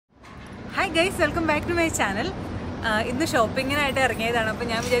Hi guys, welcome back to my channel. ഇന്ന് ഷോപ്പിങ്ങിനായിട്ട് ഇറങ്ങിയതാണ്. അപ്പോൾ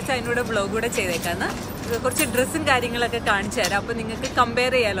ഞാൻ വിചാരിച്ചു അതിനോട് വ്ളോഗ് കൂടെ ചെയ്തേക്കാന്ന്. കുറച്ച് ഡ്രസ്സും കാര്യങ്ങളൊക്കെ കാണിച്ചു തരാം. അപ്പോൾ നിങ്ങൾക്ക്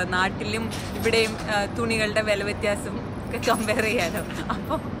കമ്പയർ ചെയ്യാമല്ലോ, നാട്ടിലും ഇവിടെയും തുണികളുടെ വില വ്യത്യാസം ഒക്കെ കമ്പയർ ചെയ്യാമല്ലോ.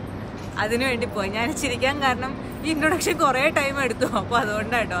 അപ്പോൾ അതിനു വേണ്ടി പോയി. ഞാൻ ചിരിക്കാൻ കാരണം ഈ ഇൻട്രൊഡക്ഷൻ കുറേ ടൈം എടുത്തു. അപ്പോൾ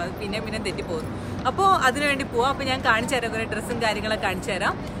അതുകൊണ്ടാട്ടോ അത് പിന്നെ തെറ്റിപ്പോകുന്നു. അപ്പോൾ അതിനു വേണ്ടി പോവാം. അപ്പോൾ ഞാൻ കാണിച്ചു തരാം, കുറേ ഡ്രസ്സും കാര്യങ്ങളൊക്കെ കാണിച്ചു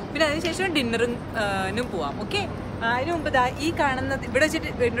തരാം. പിന്നെ അതിനുശേഷം ഡിന്നറിനും പോവാം. ഓക്കെ, അതിന് മുമ്പ് ഈ കാണുന്നത് ഇവിടെ വെച്ചിട്ട്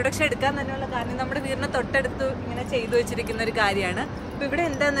ഇൻട്രൊഡക്ഷൻ എടുക്കാൻ തന്നെയുള്ള കാരണം നമ്മുടെ വീടിന് തൊട്ടടുത്ത് ഇങ്ങനെ ചെയ്തു വെച്ചിരിക്കുന്ന ഒരു കാര്യമാണ്. അപ്പോൾ ഇവിടെ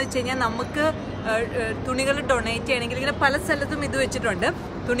എന്താണെന്ന് വെച്ച് കഴിഞ്ഞാൽ നമുക്ക് തുണികൾ ഡൊണേറ്റ് ചെയ്യണമെങ്കിൽ ഇങ്ങനെ പല സ്ഥലത്തും ഇത് വെച്ചിട്ടുണ്ട്.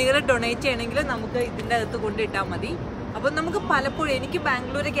 തുണികൾ ഡൊണേറ്റ് ചെയ്യണമെങ്കിൽ നമുക്ക് ഇതിൻ്റെ അകത്ത് കൊണ്ടിട്ടാൽ മതി. അപ്പം നമുക്ക് പലപ്പോഴും, എനിക്ക്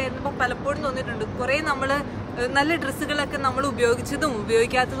ബാംഗ്ലൂരൊക്കെ ആയിരുന്നപ്പോൾ പലപ്പോഴും തോന്നിയിട്ടുണ്ട്, കുറേ നമ്മൾ നല്ല ഡ്രസ്സുകളൊക്കെ നമ്മൾ ഉപയോഗിച്ചതും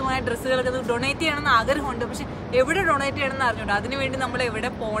ഉപയോഗിക്കാത്തതുമായ ഡ്രസ്സുകളൊക്കെ ഡൊണേറ്റ് ചെയ്യണമെന്ന് ആഗ്രഹമുണ്ട്. പക്ഷെ എവിടെ ഡൊണേറ്റ് ചെയ്യണമെന്ന് അറിഞ്ഞുണ്ട്. അതിനുവേണ്ടി നമ്മൾ എവിടെ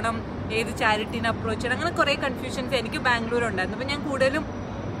പോകണം, ഏത് ചാരിറ്റീനെ അപ്രോച്ച് ചെയ്യണം, അങ്ങനെ കുറേ കൺഫ്യൂഷൻസ് എനിക്ക് ബാംഗ്ലൂർ ഉണ്ടായിരുന്നു. അപ്പോൾ ഞാൻ കൂടുതലും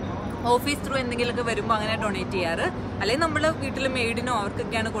ഓഫീസ് ത്രൂ എന്തെങ്കിലുമൊക്കെ വരുമ്പോൾ അങ്ങനെ ഡൊണേറ്റ് ചെയ്യാറ്. അല്ലെങ്കിൽ നമ്മൾ വീട്ടിൽ മെയ്ഡിനോ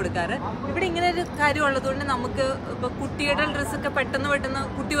അവർക്കൊക്കെയാണ് കൊടുക്കാറ്. ഇവിടെ ഇങ്ങനെ ഒരു കാര്യം ഉള്ളതുകൊണ്ട് നമുക്ക് ഇപ്പോൾ കുട്ടിയുടെ ഡ്രസ്സൊക്കെ പെട്ടെന്ന്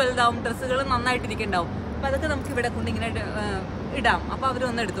കുട്ടി വലുതാവും, ഡ്രസ്സുകൾ നന്നായിട്ടിരിക്കുന്നുണ്ടാവും. അപ്പോൾ അതൊക്കെ നമുക്ക് ഇവിടെ കൊണ്ട് ഇങ്ങനെ ഇടാം. അപ്പോൾ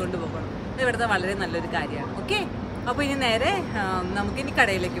അവരൊന്ന് എടുത്തുകൊണ്ട് പോകണം. ഇത് ഇവിടുത്തെ വളരെ നല്ലൊരു കാര്യമാണ്. ഓക്കെ, അപ്പോൾ ഇനി നേരെ നമുക്കിനി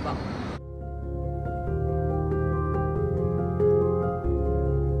കടയിലേക്ക് പോകാം.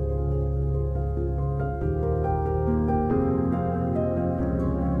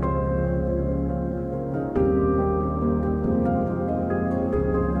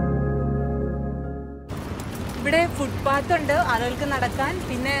 ഇവിടെ ഫുട്പാത്ത് ഉണ്ട് ആളുകൾക്ക് നടക്കാൻ.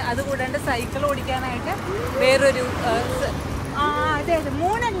 പിന്നെ അതുകൂടാണ്ട് സൈക്കിൾ ഓടിക്കാനായിട്ട് വേറൊരു അതെ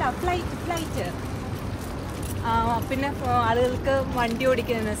മൂണല്ല ഫ്ലൈറ്റ്. പിന്നെ ആളുകൾക്ക് വണ്ടി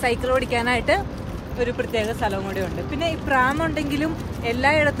സൈക്കിൾ ഓടിക്കാനായിട്ട് ഒരു പ്രത്യേക സ്ഥലവും കൂടെ ഉണ്ട്. പിന്നെ ഈ പ്രാം ഉണ്ടെങ്കിലും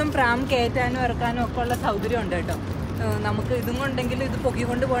എല്ലായിടത്തും പ്രാം കയറ്റാനും ഇറക്കാനും ഒക്കെ ഉള്ള സൗകര്യം ഉണ്ട് കേട്ടോ. നമുക്ക് ഇതും കൊണ്ടെങ്കിലും ഇത്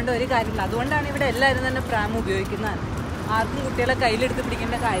പൊക്കിക്കൊണ്ട് പോകേണ്ട ഒരു കാര്യമില്ല. അതുകൊണ്ടാണ് ഇവിടെ എല്ലാവരും തന്നെ പ്രാം ഉപയോഗിക്കുന്നത്. ആർക്കും കുട്ടികളെ കയ്യിലെടുത്ത്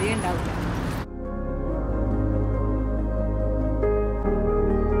പിടിക്കേണ്ട കാര്യം ഉണ്ടാവില്ല.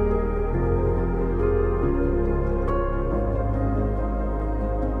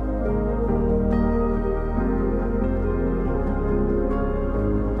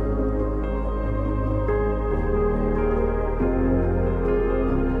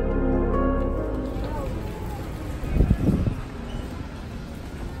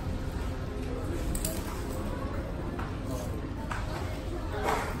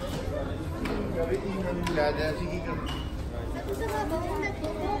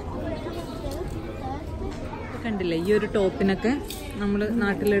 കണ്ടില്ലേ, ഈ ഒരു ടോപ്പിനൊക്കെ നമ്മൾ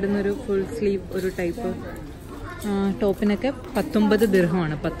നാട്ടിലിടുന്നൊരു ഫുൾ സ്ലീവ് ഒരു ടൈപ്പ് ടോപ്പിനൊക്കെ 19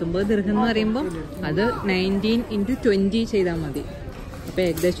 ദിർഹമാണ്. 19 ദിർഹം എന്ന് പറയുമ്പോൾ അത് 19x20 ചെയ്താൽ മതി. അപ്പോൾ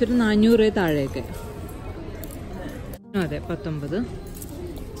ഏകദേശം ഒരു 400 താഴെയൊക്കെ. അതെ, 19.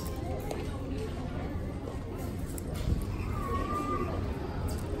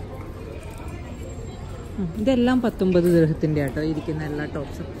 ഇതെല്ലാം 19 ദിർഹത്തിൻ്റെ ആട്ടോ ഇരിക്കുന്ന എല്ലാ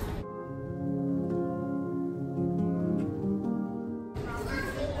ടോപ്സും.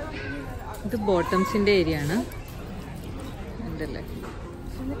 ഇത് ബോട്ടംസിൻ്റെ ഏരിയ ആണ്. ഉണ്ടല്ലേ,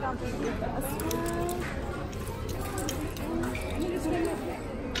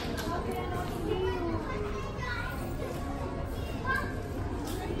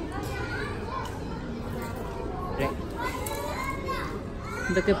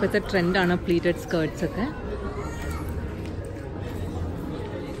 ഇതൊക്കെ ഇപ്പോഴത്തെ ട്രെൻഡാണ്, പ്ലീറ്റഡ് സ്കേർട്സ് ഒക്കെ.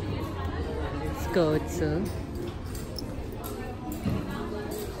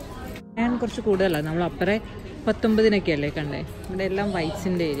 ഞാൻ കുറച്ച് കൂടുതലാണ്. നമ്മൾ അപ്പറെ 19-നൊക്കെ അല്ലേ കണ്ടേ. ഇവിടെ എല്ലാം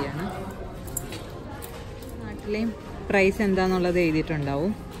വൈറ്റ്സിൻ്റെ ഏരിയ ആണ്. നാട്ടിലെയും പ്രൈസ് എന്താണെന്നുള്ളത്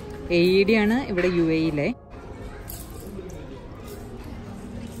എഴുതിയിട്ടുണ്ടാവും. AED ആണ് ഇവിടെ UAE-ലെ.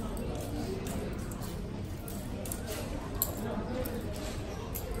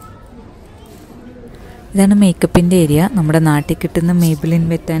 ഇതാണ് മേക്കപ്പിൻ്റെ ഏരിയ. നമ്മുടെ നാട്ടിൽ കിട്ടുന്ന മേബിലിൻ,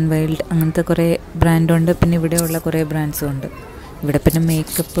 വെറ്റ് ആൻഡ് വൈൽഡ് അങ്ങനത്തെ കുറേ ബ്രാൻഡുണ്ട്. പിന്നെ ഇവിടെയുള്ള കുറേ ബ്രാൻഡ്സും ഉണ്ട്. ഇവിടെ പിന്നെ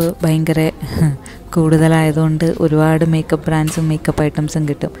മേക്കപ്പ് ഭയങ്കര കൂടുതലായതുകൊണ്ട് ഒരുപാട് മേക്കപ്പ് ബ്രാൻഡ്സും മേക്കപ്പ് ഐറ്റംസും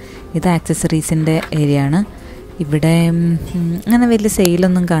കിട്ടും. ഇത് ആക്സസറീസിൻ്റെ ഏരിയ ആണ്. ഇവിടെ അങ്ങനെ വലിയ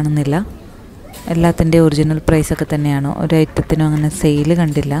സെയിലൊന്നും കാണുന്നില്ല. എല്ലാത്തിൻ്റെ ഒറിജിനൽ പ്രൈസൊക്കെ തന്നെയാണ്. ഒരു ഐറ്റത്തിനും അങ്ങനെ സെയിൽ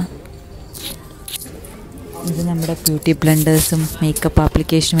കണ്ടില്ല. ഇത് നമ്മുടെ ബ്യൂട്ടി ബ്ലെൻഡേഴ്സും മേക്കപ്പ്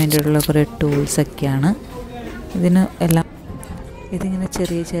ആപ്ലിക്കേഷന് വേണ്ടിയിട്ടുള്ള കുറേ ടൂൾസൊക്കെയാണ്. ഇതിന് എല്ലാം ഇതിങ്ങനെ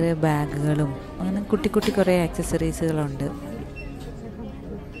ചെറിയ ബാഗുകളും അങ്ങനെ കുട്ടി കുറേ ആക്സസറീസുകളുണ്ട്.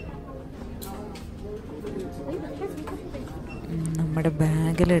 നമ്മുടെ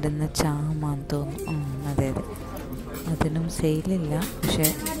ബാഗിലിടുന്ന ചാമാന്ന് തോന്നുന്നു. അതെ, അതിനും സെയിലില്ല. പക്ഷേ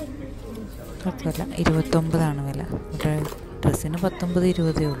കുഴപ്പമില്ല. 29 വില. ഇവിടെ ഡ്രസ്സിന്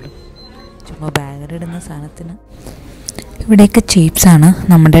 19-20 ഉള്ളൂ. ചുമ്മാ ബാഗിലിടുന്ന സാധനത്തിന്. ഇവിടെയൊക്കെ ചീപ്സാണ്.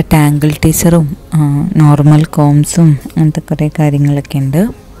 നമ്മുടെ ടാങ്കിൾ ടീച്ചറും നോർമൽ കോംസും അങ്ങനത്തെ കുറേ കാര്യങ്ങളൊക്കെ ഉണ്ട്.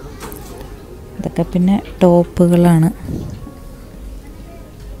 ഇതൊക്കെ പിന്നെ ടോപ്പുകളാണ്.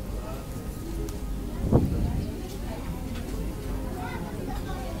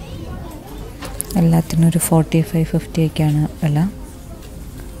 എല്ലാത്തിനും ഒരു 45-50 ഒക്കെയാണ് വില.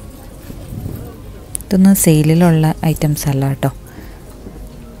 ഇതൊന്നും സെയിലിലുള്ള ഐറ്റംസ് അല്ല കേട്ടോ.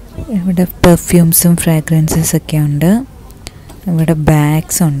 ഇവിടെ പെർഫ്യൂംസും ഫ്രാഗ്രൻസസ് ഒക്കെ ഉണ്ട്. ഇവിടെ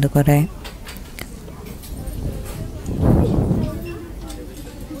ബാഗ്സ് ഉണ്ട് കുറേ.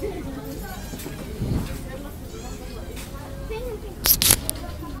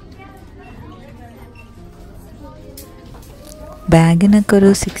 ബാഗിനൊക്കെ ഒരു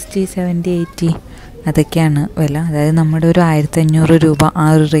 60, 70, 80 അതൊക്കെയാണ് വില. അതായത് നമ്മുടെ ഒരു 1500 രൂപ ആ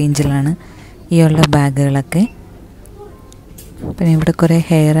ഒരു റേഞ്ചിലാണ് ഈ ഉള്ള ബാഗുകളൊക്കെ. പിന്നെ ഇവിടെ കുറേ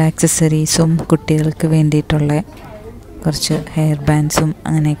ഹെയർ ആക്സസറീസും കുട്ടികൾക്ക് വേണ്ടിയിട്ടുള്ള കുറച്ച് ഹെയർ ബാൻഡ്സും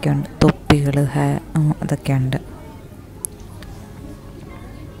അങ്ങനെയൊക്കെ ഉണ്ട്. തൊപ്പികൾ അതൊക്കെ ഉണ്ട്.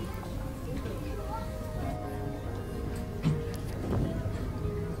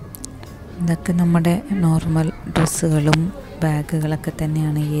 ഇതൊക്കെ നമ്മുടെ നോർമൽ ഡ്രസ്സുകളും ബാഗുകളൊക്കെ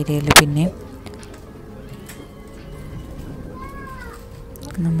തന്നെയാണ് ഈ ഏരിയയിൽ. പിന്നെ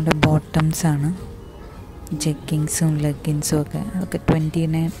നമ്മുടെ ബോട്ടംസാണ്, ജഗ്ഗിങ്സും ലെഗിൻസും ഒക്കെ. അതൊക്കെ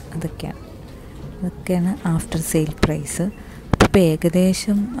 29 അതൊക്കെയാണ് ആഫ്റ്റർ സെയിൽ പ്രൈസ്. അപ്പോൾ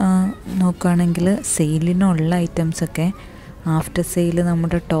ഏകദേശം നോക്കുകയാണെങ്കിൽ സെയിലിനുള്ള ഐറ്റംസൊക്കെ ആഫ്റ്റർ സെയിൽ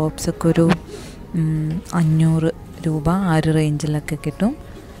നമ്മുടെ ടോപ്സൊക്കെ ഒരു 500 രൂപ ആ ഒരു റേഞ്ചിലൊക്കെ കിട്ടും.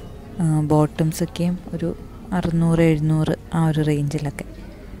 ബോട്ടംസൊക്കെയും ഒരു 600-700 ആ ഒരു റേഞ്ചിലൊക്കെ.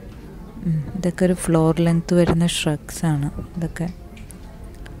 ഇതൊക്കെ ഒരു ഫ്ലോർ ലെങ്ത്ത് വരുന്ന ഷ്രഗ്സാണ്. ഇതൊക്കെ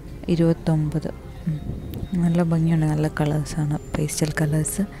 29. നല്ല ഭംഗിയുണ്ട്, നല്ല കളേഴ്സാണ്, പേസ്റ്റൽ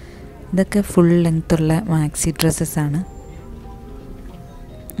കളേഴ്സ്. ഇതൊക്കെ ഫുൾ ലെങ്ത്തുള്ള മാക്സി ഡ്രസ്സസ്സാണ്.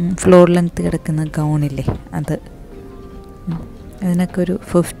 ഫ്ലോർ ലെങ്ത്ത് കിടക്കുന്ന ഗൗണില്ലേ അത്. അതിനൊക്കെ ഒരു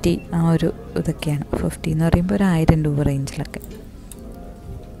 50 ആ ഒരു ഇതൊക്കെയാണ്. 50 എന്ന് പറയുമ്പോൾ ഒരു 1000 രൂപ റേഞ്ചിലൊക്കെ.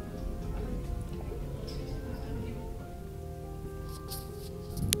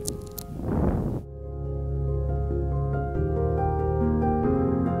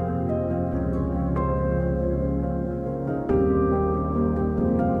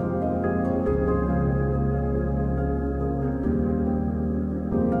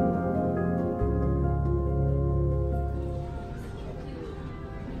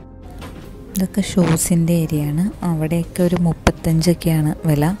 ഇതൊക്കെ ഷൂസിൻ്റെ ഏരിയയാണ്. അവിടെയൊക്കെ ഒരു 35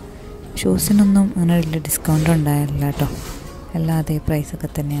 വില. ഷൂസിനൊന്നും അങ്ങനെ വലിയ ഡിസ്കൗണ്ട് ഉണ്ടായില്ല കേട്ടോ. എല്ലാം അതേ പ്രൈസൊക്കെ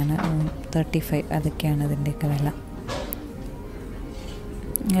തന്നെയാണ്. 35 അതൊക്കെയാണ് ഇതിൻ്റെയൊക്കെ വില.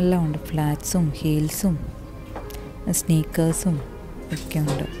 എല്ലാം ഉണ്ട്. ഫ്ലാറ്റ്സും ഹീൽസും സ്നീക്കേഴ്സും ഒക്കെ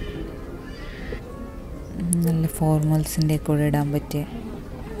ഉണ്ട്. നല്ല ഫോർമൽസിൻ്റെ കൂടെ ഇടാൻ പറ്റിയ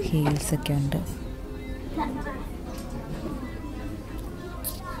ഹീൽസൊക്കെ ഉണ്ട്.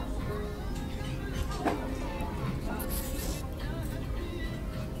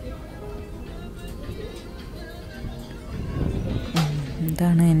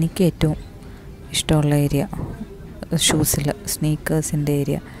 ഇതാണ് എനിക്ക് ഏറ്റവും ഇഷ്ടമുള്ള ഏരിയ ഷൂസിൽ, സ്നീക്കേഴ്സിൻ്റെ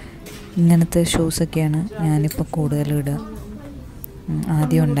ഏരിയ. ഇങ്ങനത്തെ ഷൂസൊക്കെയാണ് ഞാനിപ്പോൾ കൂടുതലും ഇടുക,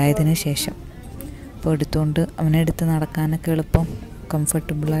 ആദ്യം ഉണ്ടായതിന് ശേഷം. അപ്പോൾ എടുത്തുകൊണ്ട് അവനെടുത്ത് നടക്കാനൊക്കെ എളുപ്പം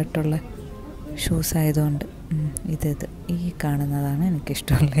കംഫർട്ടബിളായിട്ടുള്ള ഷൂസ് ആയതുകൊണ്ട് ഇത് ഈ കാണുന്നതാണ്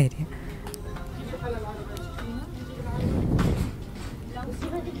എനിക്കിഷ്ടമുള്ള ഏരിയ.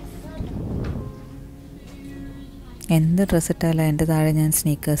 എന്ത് ഡ്രസ്സ് ഇട്ടാലും അതിൻ്റെ താഴെ ഞാൻ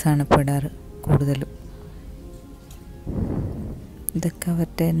സ്നീക്കേഴ്സാണ് ഇപ്പോൾ ഇടാറ് കൂടുതലും. ഇതൊക്കെ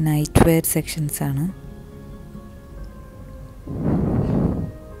അവരുടെ നൈറ്റ് വെയർ സെക്ഷൻസാണ്.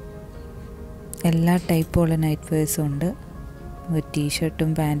 എല്ലാ ടൈപ്പുള്ള നൈറ്റ് വെയർസും ഉണ്ട്.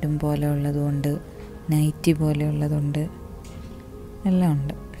 ടീഷർട്ടും പാൻറ്റും പോലെ ഉള്ളതുകൊണ്ട്, നൈറ്റി പോലെ ഉള്ളതുണ്ട്, എല്ലാം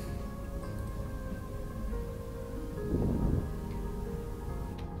ഉണ്ട്.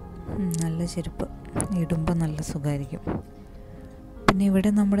 നല്ല ചെരുപ്പ് ഇടുമ്പോൾ നല്ല സുഖമായിരിക്കും. പിന്നെ ഇവിടെ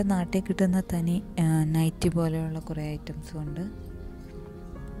നമ്മുടെ നാട്ടിൽ കിട്ടുന്ന തനി നൈറ്റി പോലെയുള്ള കുറേ ഐറ്റംസും ഉണ്ട്.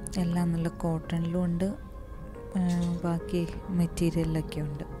 എല്ലാം നല്ല കോട്ടണിലും ഉണ്ട്, ബാക്കി മെറ്റീരിയലിലൊക്കെ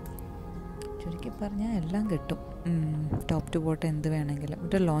ഉണ്ട്. ചുരുക്കി പറഞ്ഞാൽ എല്ലാം കിട്ടും, ടോപ്പ് ടു ബോട്ടം എന്ത് വേണമെങ്കിലും.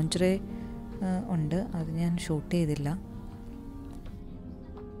 ഇവിടെ ലോഞ്ചറേ ഉണ്ട്, അത് ഞാൻ ഷൂട്ട് ചെയ്തില്ല.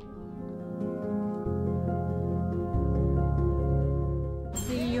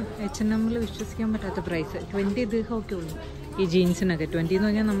 H&Mൽ വിശ്വസിക്കാൻ പറ്റാത്ത പ്രൈസ്. 20 ദിർഹമൊക്കെ ഉള്ളൂ ഈ ജീൻസിനൊക്കെ. 20 എന്ന്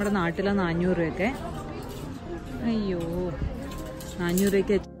പറഞ്ഞാൽ നമ്മുടെ നാട്ടിലെ 400 രൂപയൊക്കെ. അയ്യോ, 400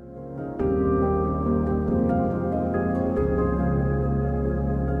 രൂപയ്ക്ക്.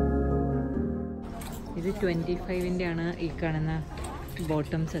 ഇത് 25-ൻ്റെ ആണ് ഈ കാണുന്ന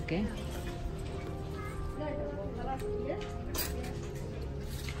ബോട്ടംസ് ഒക്കെ.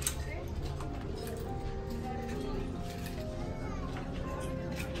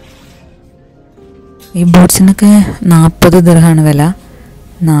 ഈ ബോട്ട്സിനൊക്കെ 40 ദിർഹമാണ് വില.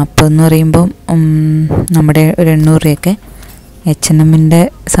 40 എന്ന് പറയുമ്പം നമ്മുടെ ഒരു 800 രൂപയൊക്കെ. H&Mൻ്റെ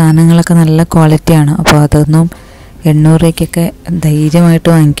സാധനങ്ങളൊക്കെ നല്ല ക്വാളിറ്റിയാണ്. അപ്പോൾ അതൊന്നും 800 രൂപയ്ക്കൊക്കെ ധൈര്യമായിട്ട്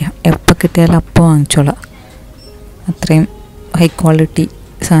വാങ്ങിക്കാം. എപ്പോൾ കിട്ടിയാലും അപ്പോൾ വാങ്ങിച്ചോളാം. അത്രയും ഹൈ ക്വാളിറ്റി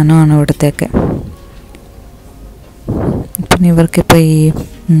സാധനമാണ് ഇവിടത്തേക്ക്. പിന്നെ ഇവർക്കിപ്പോൾ ഈ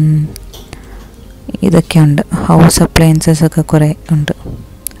ഇതൊക്കെ ഉണ്ട്, ഹൗസ് അപ്ലയൻസസ് ഒക്കെ കുറേ ഉണ്ട്.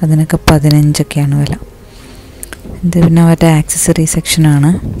 അതിനൊക്കെ 15 വില. ഇത് പിന്നെ അവരുടെ ആക്സസറി സെക്ഷനാണ്.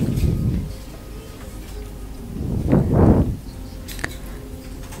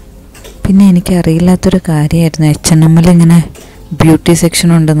 പിന്നെ എനിക്കറിയില്ലാത്തൊരു കാര്യമായിരുന്നു H&Mൽ ഇങ്ങനെ ബ്യൂട്ടി സെക്ഷൻ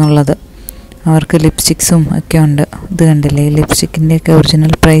ഉണ്ടെന്നുള്ളത്. അവർക്ക് ലിപ്സ്റ്റിക്സും ഒക്കെ ഉണ്ട്. ഇത് കണ്ടില്ലേ, ഈ ലിപ്സ്റ്റിക്കിൻ്റെയൊക്കെ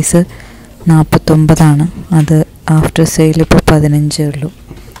ഒറിജിനൽ പ്രൈസ് 49. അത് ആഫ്റ്റർ സെയിൽ ഇപ്പോൾ 15 ഉള്ളൂ.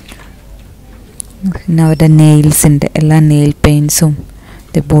 പിന്നെ അവരുടെ നെയിൽസിൻ്റെ എല്ലാ nail പെയിൻസും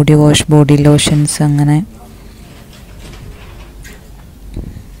body wash, body lotions, അങ്ങനെ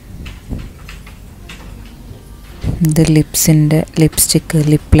ഇത് ലിപ്സിൻ്റെ ലിപ്സ്റ്റിക്ക്,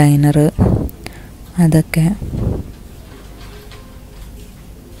 ലിപ്പ് ലൈനർ, അതൊക്കെ.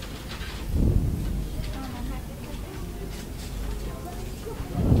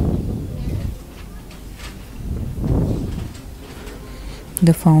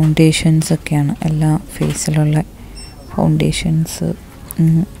 ഇത് ഫൗണ്ടേഷൻസ് ഒക്കെയാണ്, എല്ലാ ഫേസിലുള്ള ഫൗണ്ടേഷൻസ്,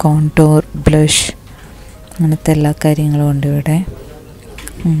 കോണ്ടോർ, ബ്ലഷ്, അങ്ങനത്തെ എല്ലാ കാര്യങ്ങളും ഉണ്ട് ഇവിടെ.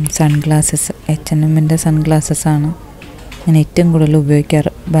 സൺഗ്ലാസസ്, H&Mൻ്റെ സൺഗ്ലാസസ്സാണ് ഞാൻ ഏറ്റവും കൂടുതൽ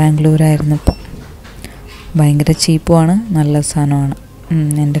ഉപയോഗിക്കാറ്. ബാംഗ്ലൂരായിരുന്നപ്പോൾ. ഭയങ്കര ചീപ്പുമാണ്, നല്ല സാധനമാണ്.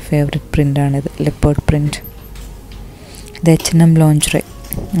 എൻ്റെ ഫേവറേറ്റ് പ്രിൻ്റാണിത്, ലെപ്പേർഡ് പ്രിൻ്റ്. ഇത് H&M ലോഞ്ചറി,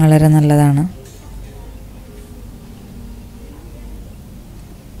 വളരെ നല്ലതാണ്.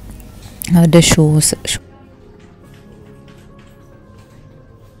 അവരുടെ ഷൂസ്,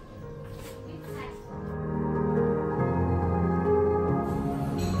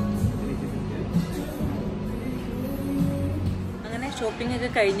 ഷോപ്പിംഗ് ഒക്കെ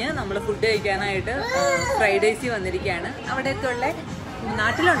കഴിഞ്ഞ് നമ്മൾ ഫുഡ് കഴിക്കാനായിട്ട് ഫ്രൈഡ് റൈസിൽ വന്നിരിക്കുകയാണ്. അവിടെയൊക്കെ ഉള്ള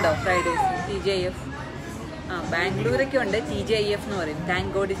നാട്ടിലുണ്ടോ ഫ്രൈഡ് റൈസ്? TGIF. ബാംഗ്ലൂരൊക്കെ ഉണ്ട് TGIF എന്ന് പറയും,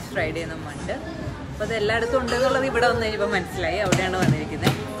 താങ്ക് ഗോഡ് ഇറ്റ്സ് ഫ്രൈഡേ എന്നുണ്ട്. അപ്പോൾ അത് എല്ലായിടത്തും ഉണ്ട് എന്നുള്ളത് ഇവിടെ വന്ന് കഴിഞ്ഞപ്പോൾ മനസ്സിലായി. അവിടെയാണ്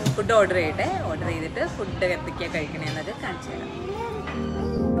വന്നിരിക്കുന്നത്. ഫുഡ് ഓർഡർ ചെയ്യട്ടെ. ഓർഡർ ചെയ്തിട്ട് ഫുഡ് എത്തിക്കാൻ കഴിക്കണേന്നൊക്കെ കാണിച്ചു തരാം.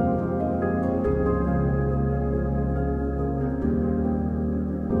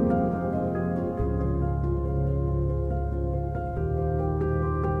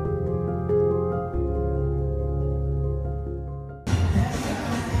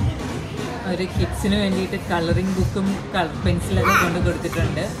 ഒരു കിഡ്സിന് വേണ്ടിയിട്ട് കളറിങ് ബുക്കും കളർ പെൻസിലൊക്കെ കൊണ്ട്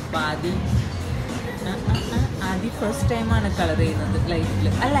കൊടുത്തിട്ടുണ്ട്. അപ്പോൾ ആദ്യ ഫസ്റ്റ് ടൈമാണ് കളർ ചെയ്യുന്നത് ലൈഫിൽ,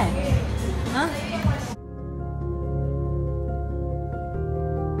 അല്ലേ?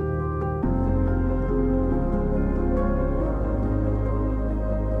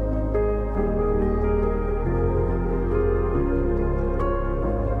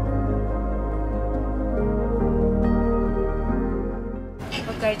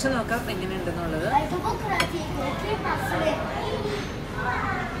 കഴിച്ചു നോക്കാം എങ്ങനെയുണ്ടെന്നുള്ളത്.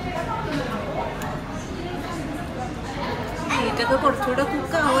 മീറ്റൊക്കെ കുറച്ചുകൂടെ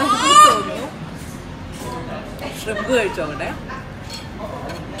കുക്കാവുമെന്ന് തോന്നുന്നു. ഷ്രിമ്പ് കഴിച്ചോട്ടെ.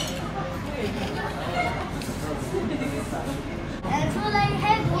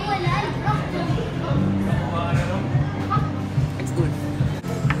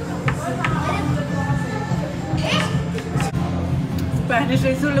 സ്പാനിഷ്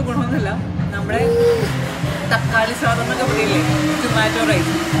റൈസുള്ള ഗുണമൊന്നുമില്ല. നമ്മുടെ തക്കാളി സാധനമൊക്കെ പറയില്ലേ, ടൊമാറ്റോ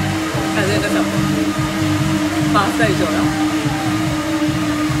റൈസ്, അത് തന്നെ സംഭവം. പാസ്ത കഴിച്ചോളാം.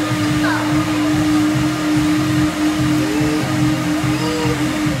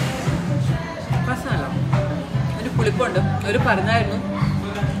 പാസ്തല്ല, ഒരു പുളിപ്പുണ്ട്. ഒരു പറഞ്ഞായിരുന്നു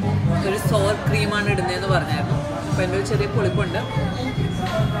ഒരു സോർ ക്രീമാണ് ഇടുന്നതെന്ന് പറഞ്ഞായിരുന്നു. അപ്പം എൻ്റെ ഒരു ചെറിയ പുളിപ്പുണ്ട്.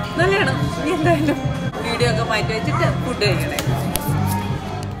 നല്ലതാണ്. ഇനി എന്തായാലും വീഡിയോ ഒക്കെ മാറ്റി വെച്ചിട്ട് ഫുഡ് കഴിക്കണേ.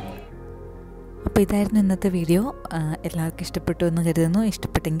 അപ്പോൾ ഇതായിരുന്നു ഇന്നത്തെ വീഡിയോ. എല്ലാവർക്കും ഇഷ്ടപ്പെട്ടു എന്ന് കരുതുന്നു.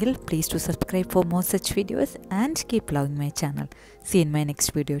 ഇഷ്ടപ്പെട്ടെങ്കിൽ please to subscribe for more such videos and keep loving my channel. See in my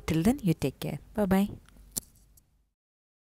next video. Till then you take care. By.